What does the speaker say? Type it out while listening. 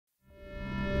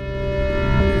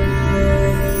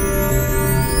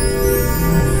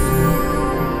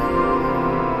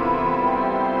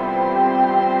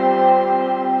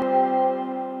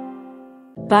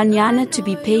Banyana to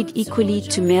be paid equally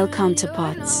to male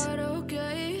counterparts.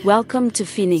 Welcome to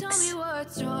Phoenix.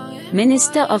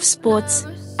 Minister of Sports,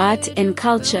 Art and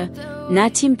Culture,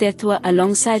 Natim Dethwa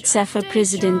alongside SAFA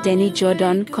President Danny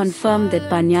Jordan confirmed that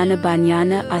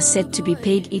Banyana are set to be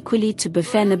paid equally to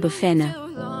Bafana.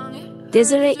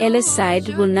 Desiree Ellis' side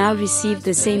will now receive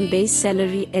the same base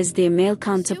salary as their male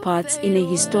counterparts in a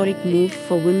historic move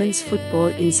for women's football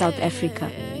in South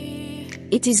Africa.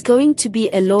 It is going to be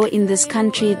a law in this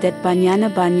country that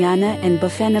Banyana and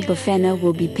Bafana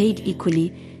will be paid equally,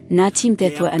 Natim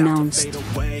Dethwa announced.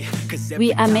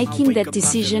 We are making that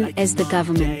decision as the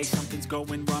government.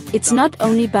 It's not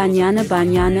only Banyana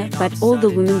but all the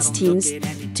women's teams,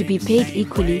 to be paid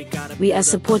equally. We are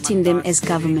supporting them as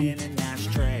government.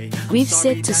 We've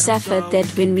said to SAFA that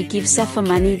when we give SAFA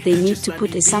money they need to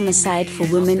put a sum aside for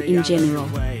women in general.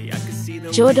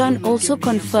 Jordan also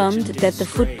confirmed that the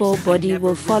football body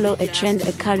will follow a trend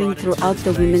occurring throughout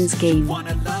the women's game.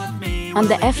 On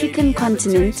the African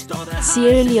continent,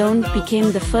 Sierra Leone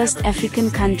became the first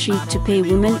African country to pay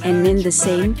women and men the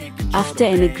same, after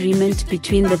an agreement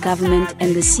between the government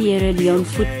and the Sierra Leone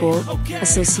Football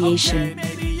Association.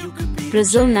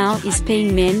 Brazil now is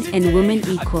paying men and women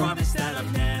equal.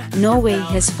 Norway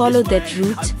has followed that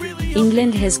route,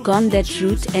 England has gone that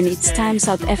route, and it's time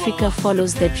South Africa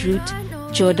follows that route,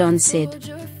 Jordan said.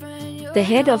 The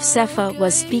head of SAFA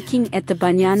was speaking at the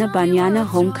Banyana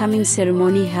homecoming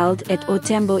ceremony held at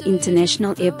Otambo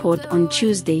International Airport on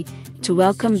Tuesday, to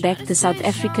welcome back the South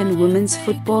African women's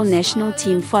football national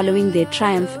team following their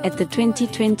triumph at the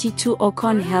 2022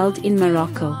 AFCON held in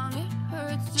Morocco.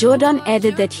 Jordan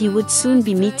added that he would soon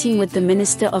be meeting with the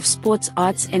Minister of Sports,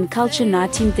 Arts and Culture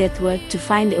Natim Dethwa to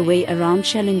find a way around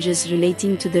challenges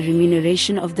relating to the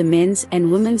remuneration of the men's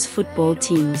and women's football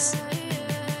teams.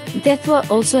 Dethwa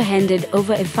also handed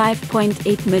over a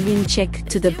 5.8 million check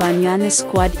to the Banyana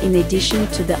squad in addition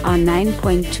to the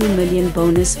R9.2 million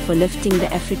bonus for lifting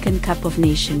the African Cup of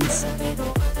Nations.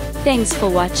 Thanks for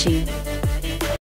watching.